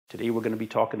Today we're going to be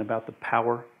talking about the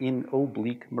power in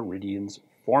oblique meridians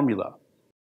formula.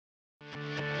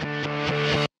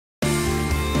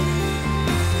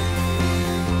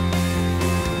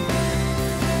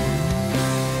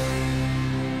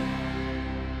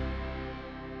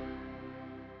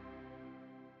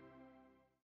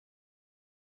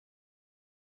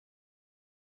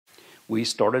 We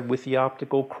started with the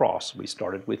optical cross. We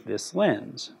started with this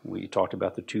lens. We talked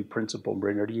about the two principal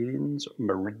meridians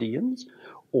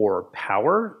or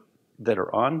power that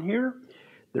are on here.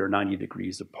 They're 90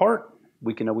 degrees apart.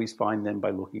 We can always find them by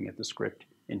looking at the script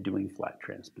and doing flat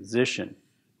transposition.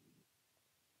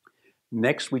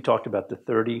 Next, we talked about the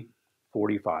 30,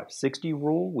 45, 60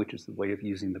 rule, which is the way of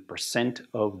using the percent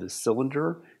of the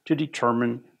cylinder to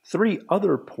determine three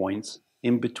other points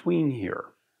in between here.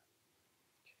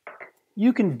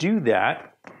 You can do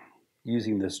that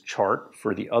using this chart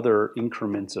for the other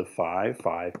increments of 5,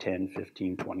 10,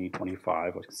 15, 20,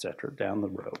 25, etc. down the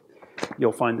road.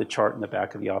 You'll find the chart in the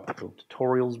back of the optical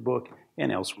tutorials book and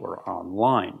elsewhere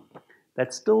online.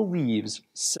 That still leaves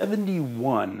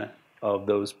 71 of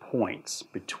those points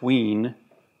between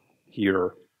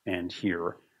here and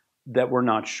here that we're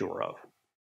not sure of.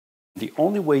 The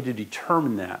only way to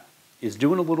determine that is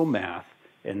doing a little math,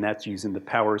 and that's using the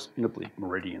powers in oblique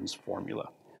meridians formula.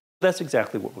 That's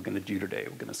exactly what we're going to do today.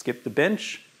 We're going to skip the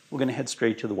bench. We're going to head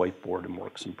straight to the whiteboard and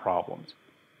work some problems.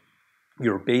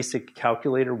 Your basic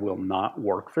calculator will not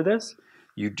work for this.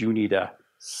 You do need a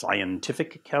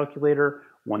scientific calculator,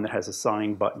 one that has a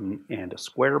sign button and a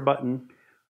square button.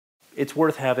 It's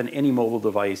worth having any mobile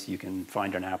device. You can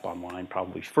find an app online,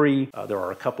 probably free. There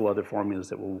are a couple other formulas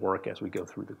that will work as we go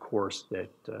through the course that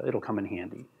it'll come in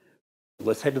handy.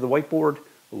 Let's head to the whiteboard,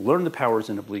 learn the powers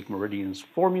in oblique meridians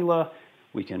formula.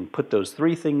 We can put those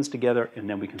three things together, and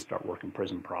then we can start working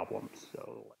prism problems.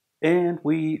 And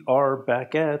we are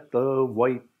back at the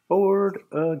whiteboard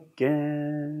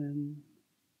again.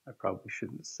 I probably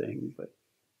shouldn't sing, but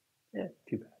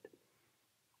too bad.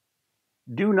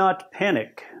 Do not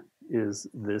panic is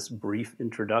this brief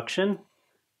introduction.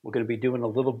 We're going to be doing a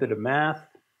little bit of math.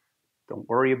 Don't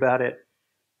worry about it.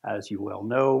 As you well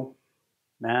know,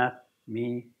 math,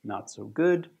 me, not so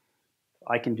good. If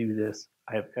I can do this,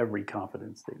 I have every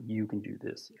confidence that you can do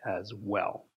this as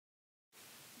well.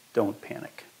 Don't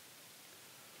panic.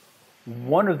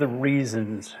 One of the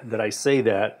reasons that I say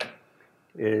that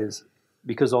is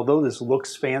because although this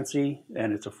looks fancy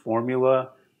and it's a formula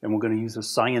and we're going to use a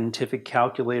scientific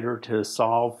calculator to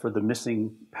solve for the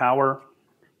missing power,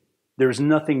 there's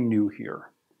nothing new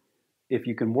here. If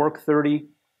you can work 30,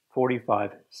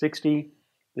 45, 60,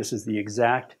 this is the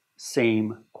exact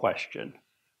same question.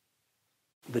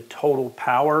 The total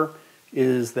power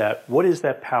is that, what is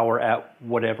that power at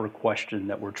whatever question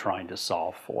that we're trying to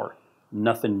solve for?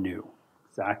 Nothing new,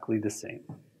 exactly the same.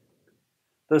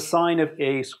 The sine of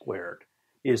a squared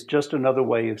is just another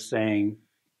way of saying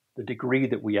the degree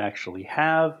that we actually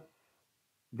have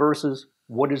versus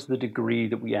what is the degree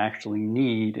that we actually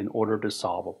need in order to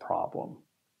solve a problem.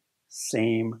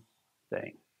 Same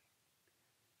thing.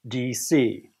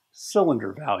 DC,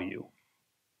 cylinder value,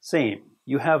 same.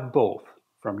 You have both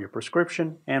from your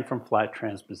prescription and from flat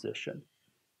transposition.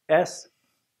 S,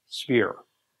 sphere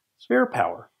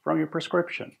power from your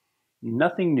prescription.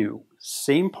 Nothing new.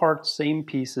 Same parts, same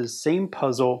pieces, same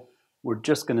puzzle. We're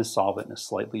just going to solve it in a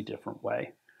slightly different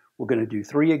way. We're going to do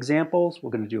three examples.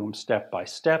 We're going to do them step by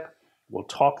step. We'll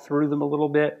talk through them a little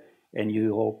bit, and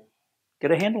you'll get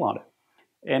a handle on it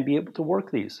and be able to work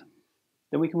these.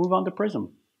 Then we can move on to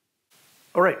prism.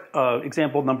 All right,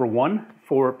 example number one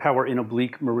for power in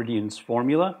oblique meridians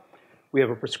formula. We have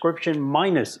a prescription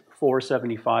minus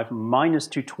 475 minus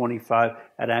 225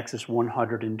 at axis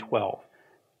 112.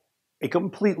 A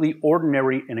completely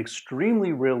ordinary and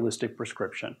extremely realistic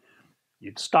prescription.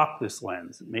 You'd stock this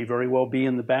lens. It may very well be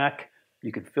in the back.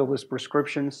 You could fill this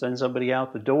prescription, send somebody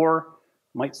out the door.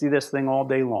 Might see this thing all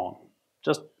day long.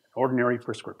 Just an ordinary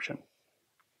prescription.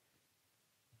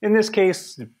 In this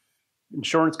case, the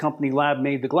insurance company lab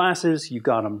made the glasses, you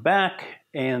got them back,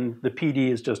 and the PD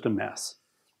is just a mess.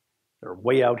 They're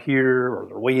way out here or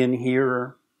they're way in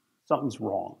here. Something's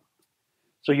wrong.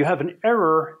 So you have an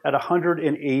error at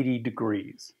 180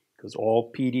 degrees because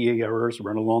all PD errors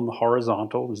run along the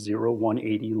horizontal 0,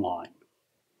 180 line.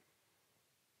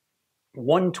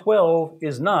 112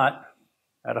 is not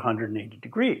at 180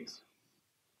 degrees.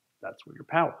 That's where your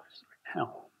power is right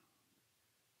now.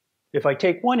 If I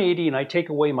take 180 and I take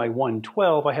away my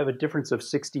 112, I have a difference of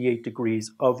 68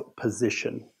 degrees of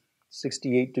position.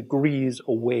 68 degrees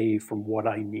away from what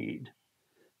I need.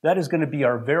 That is going to be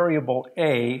our variable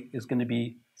A is going to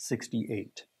be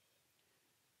 68.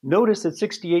 Notice that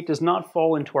 68 does not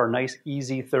fall into our nice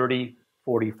easy 30,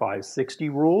 45, 60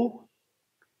 rule.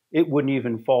 It wouldn't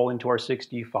even fall into our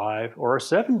 65 or our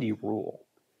 70 rule.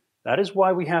 That is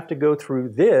why we have to go through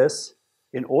this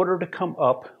in order to come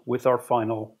up with our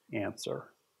final answer.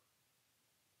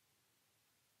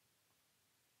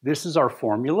 This is our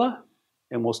formula,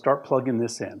 and we'll start plugging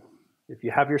this in. If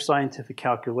you have your scientific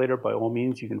calculator, by all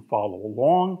means, you can follow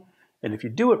along. And if you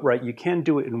do it right, you can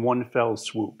do it in one fell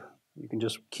swoop. You can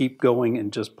just keep going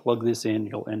and just plug this in.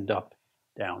 You'll end up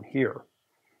down here.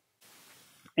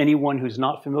 Anyone who's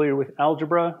not familiar with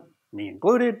algebra, me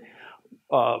included,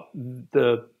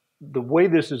 the way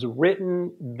this is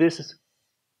written, this is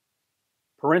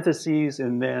parentheses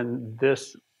and then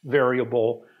this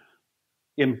variable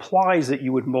implies that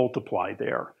you would multiply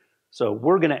there. So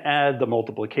we're going to add the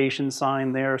multiplication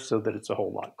sign there so that it's a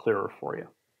whole lot clearer for you.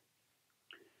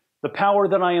 The power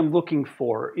that I am looking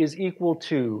for is equal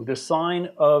to the sine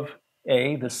of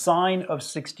A, the sine of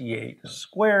 68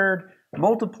 squared,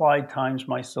 multiplied times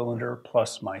my cylinder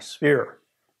plus my sphere.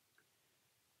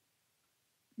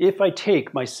 If I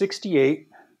take my 68,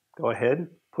 go ahead,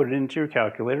 put it into your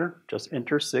calculator, just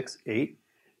enter 68,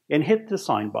 and hit the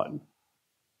sine button.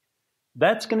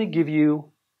 That's going to give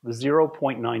you the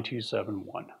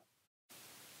 0.9271.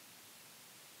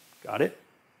 Got it?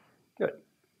 Good.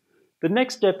 The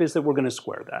next step is that we're going to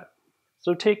square that.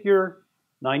 So take your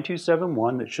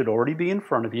 9271 that should already be in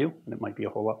front of you, and it might be a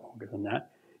whole lot longer than that,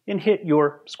 and hit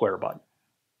your square button.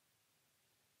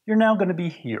 You're now going to be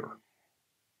here.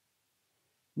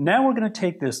 Now we're going to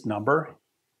take this number,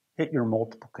 hit your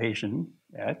multiplication,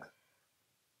 x,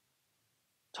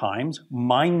 times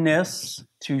minus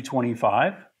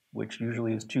 225, which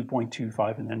usually is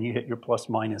 2.25, and then you hit your plus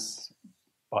minus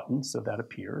button so that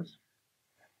appears.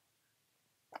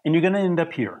 And you're going to end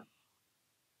up here.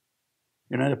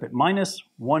 You're going to end up at minus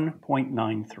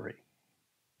 1.93.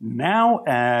 Now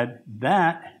add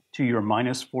that to your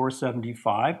minus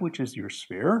 475, which is your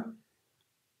sphere,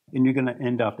 and you're going to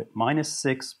end up at minus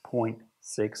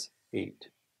 6.68.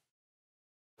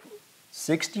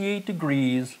 68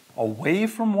 degrees away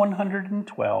from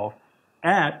 112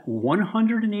 at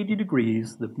 180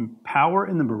 degrees. The power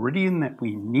in the meridian that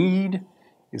we need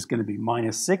is going to be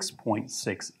minus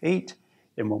 6.68.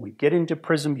 And when we get into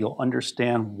Prism, you'll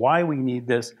understand why we need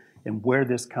this and where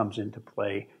this comes into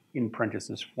play in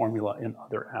Prentice's formula and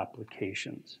other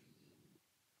applications.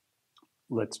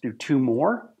 Let's do two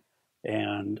more,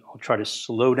 and I'll try to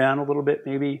slow down a little bit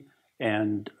maybe.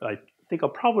 And I think I'll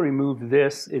probably remove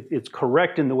this. It's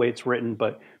correct in the way it's written,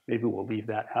 but maybe we'll leave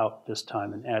that out this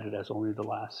time and add it as only the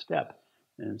last step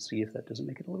and see if that doesn't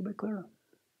make it a little bit clearer.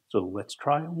 So let's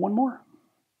try one more.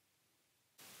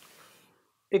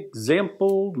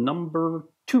 Example number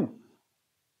 2.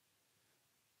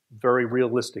 Very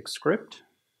realistic script.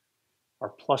 Our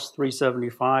plus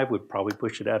 375 would probably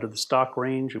push it out of the stock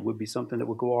range. It would be something that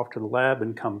would go off to the lab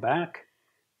and come back.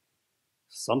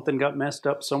 Something got messed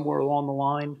up somewhere along the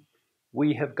line.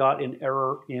 We have got an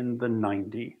error in the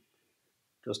 90.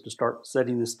 Just to start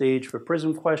setting the stage for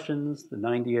Prism questions, the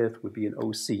 90th would be an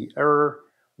OC error.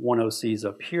 One OC is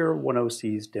up here, one OC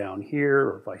is down here,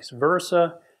 or vice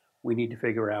versa. We need to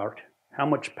figure out how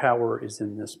much power is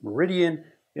in this meridian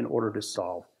in order to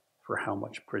solve for how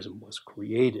much Prism was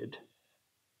created.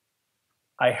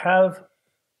 I have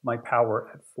my power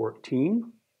at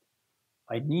 14.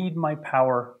 I need my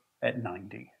power at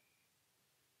 90.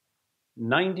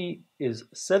 90 is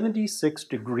 76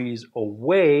 degrees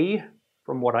away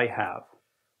from what I have.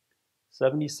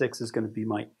 76 is going to be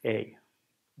my A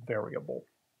variable.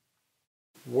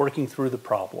 Working through the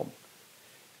problem.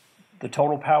 The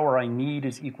total power I need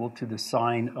is equal to the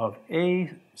sine of A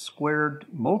squared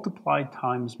multiplied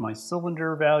times my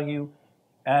cylinder value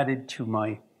added to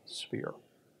my sphere.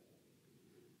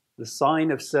 The sine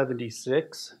of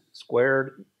 76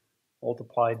 squared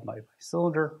multiplied by my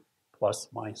cylinder plus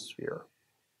my sphere.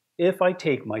 If I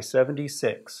take my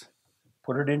 76,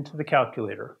 put it into the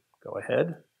calculator, go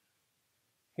ahead,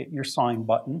 hit your sine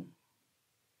button,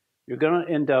 you're going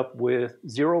to end up with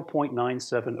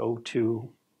 0.9702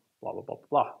 blah, blah, blah,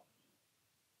 blah.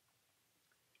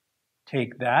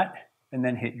 Take that and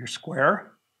then hit your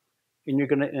square, and you're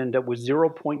going to end up with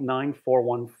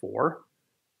 0.9414,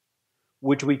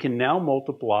 which we can now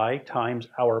multiply times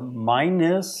our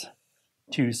minus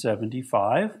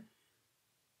 275.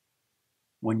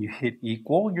 When you hit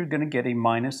equal, you're going to get a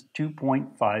minus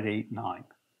 2.589,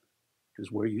 which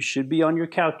is where you should be on your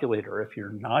calculator. If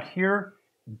you're not here,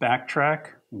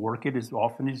 backtrack, work it as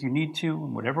often as you need to,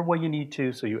 in whatever way you need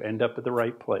to, so you end up at the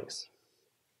right place.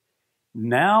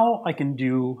 Now I can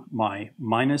do my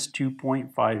minus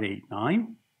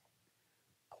 2.589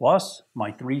 plus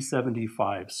my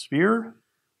 375 sphere.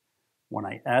 When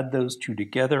I add those two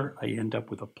together, I end up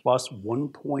with a plus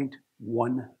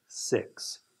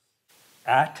 1.16.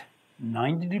 At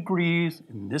 90 degrees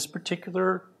in this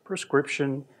particular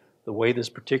prescription, the way this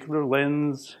particular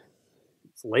lens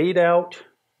is laid out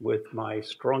with my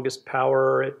strongest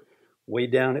power way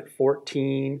down at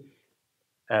 14,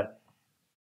 at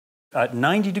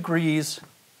 90 degrees,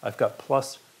 I've got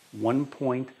plus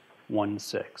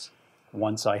 1.16.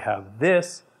 Once I have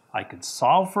this, I can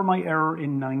solve for my error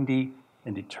in 90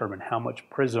 and determine how much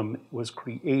prism was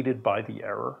created by the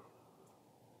error.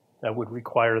 That would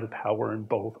require the power in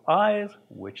both eyes,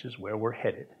 which is where we're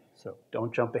headed. So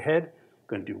don't jump ahead. I'm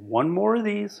going to do one more of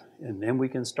these, and then we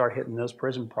can start hitting those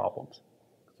prism problems.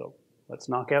 So let's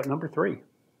knock out number 3.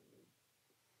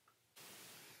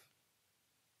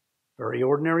 Very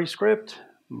ordinary script,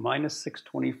 minus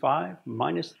 625,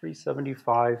 minus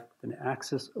 375, an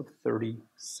axis of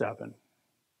 37.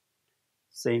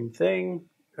 Same thing,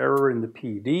 error in the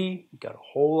PD. You've got a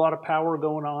whole lot of power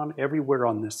going on everywhere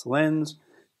on this lens.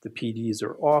 The PDs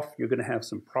are off. You're going to have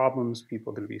some problems.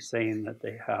 People are going to be saying that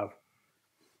they have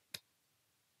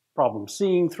problems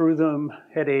seeing through them,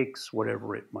 headaches,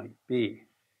 whatever it might be.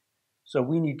 So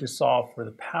we need to solve for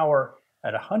the power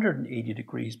at 180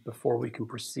 degrees before we can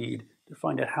proceed to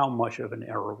find out how much of an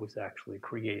error was actually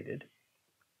created.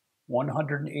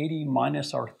 180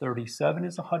 minus our 37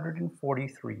 is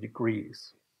 143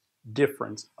 degrees.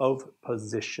 Difference of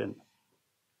position.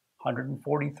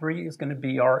 143 is going to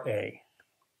be our A.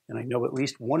 And I know at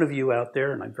least one of you out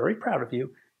there, and I'm very proud of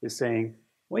you, is saying,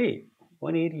 wait,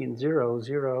 180 and 0,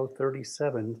 0,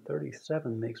 37,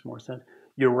 37 makes more sense.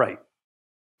 You're right.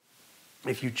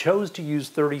 If you chose to use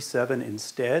 37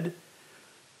 instead,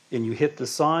 and you hit the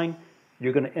sign,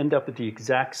 you're going to end up at the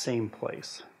exact same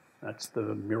place. That's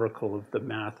the miracle of the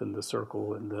math and the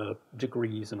circle and the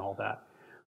degrees and all that.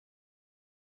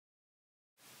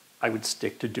 I would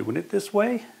stick to doing it this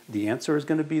way. The answer is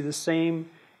going to be the same.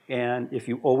 And if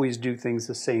you always do things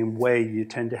the same way, you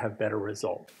tend to have better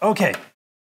results. Okay.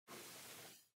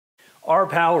 Our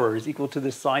power is equal to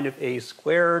the sine of A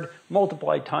squared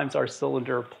multiplied times our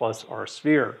cylinder plus our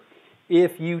sphere.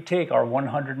 If you take our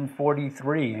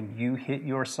 143 and you hit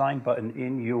your sine button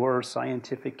in your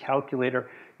scientific calculator,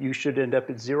 you should end up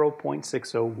at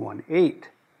 0.6018.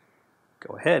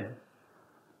 Go ahead.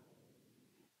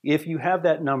 If you have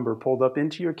that number pulled up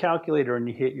into your calculator and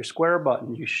you hit your square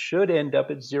button, you should end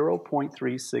up at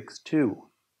 0.362.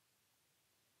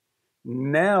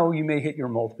 Now you may hit your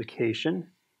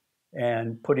multiplication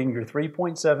and put in your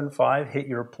 3.75, hit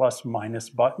your plus minus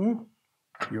button,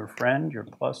 your friend, your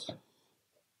plus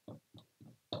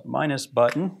minus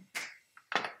button,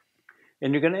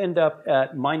 and you're going to end up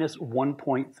at minus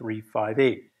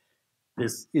 1.358.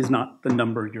 This is not the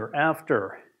number you're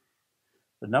after.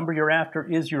 The number you're after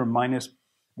is your minus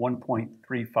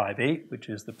 1.358, which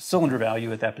is the cylinder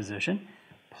value at that position,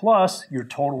 plus your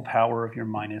total power of your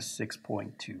minus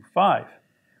 6.25,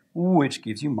 which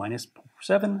gives you minus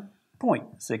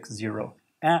 7.60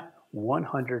 at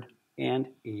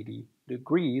 180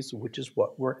 degrees, which is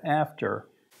what we're after.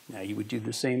 Now you would do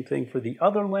the same thing for the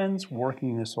other lens,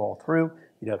 working this all through.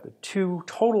 You'd have the 2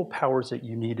 total powers that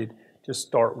you needed to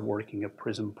start working a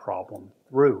prism problem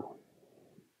through.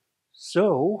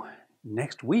 So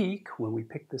next week, when we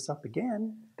pick this up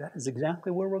again, that is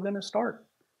exactly where we're going to start.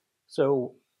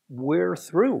 So we're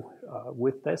through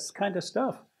with this kind of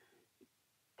stuff.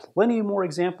 Plenty more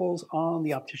examples on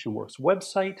the Optician Works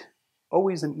website.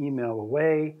 Always an email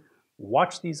away.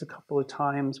 Watch these a couple of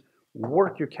times.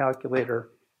 Work your calculator.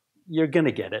 You're going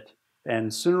to get it.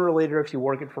 And sooner or later, if you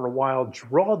work it for a while,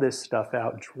 draw this stuff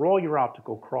out. Draw your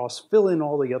optical cross. Fill in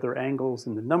all the other angles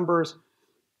and the numbers.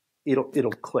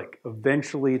 It'll click.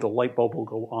 Eventually, the light bulb will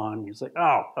go on. You're like,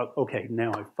 oh, okay,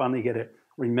 now I finally get it.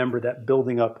 Remember that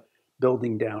building up,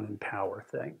 building down in power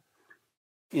thing.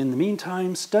 In the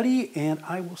meantime, study, and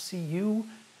I will see you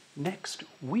next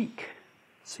week.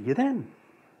 See you then.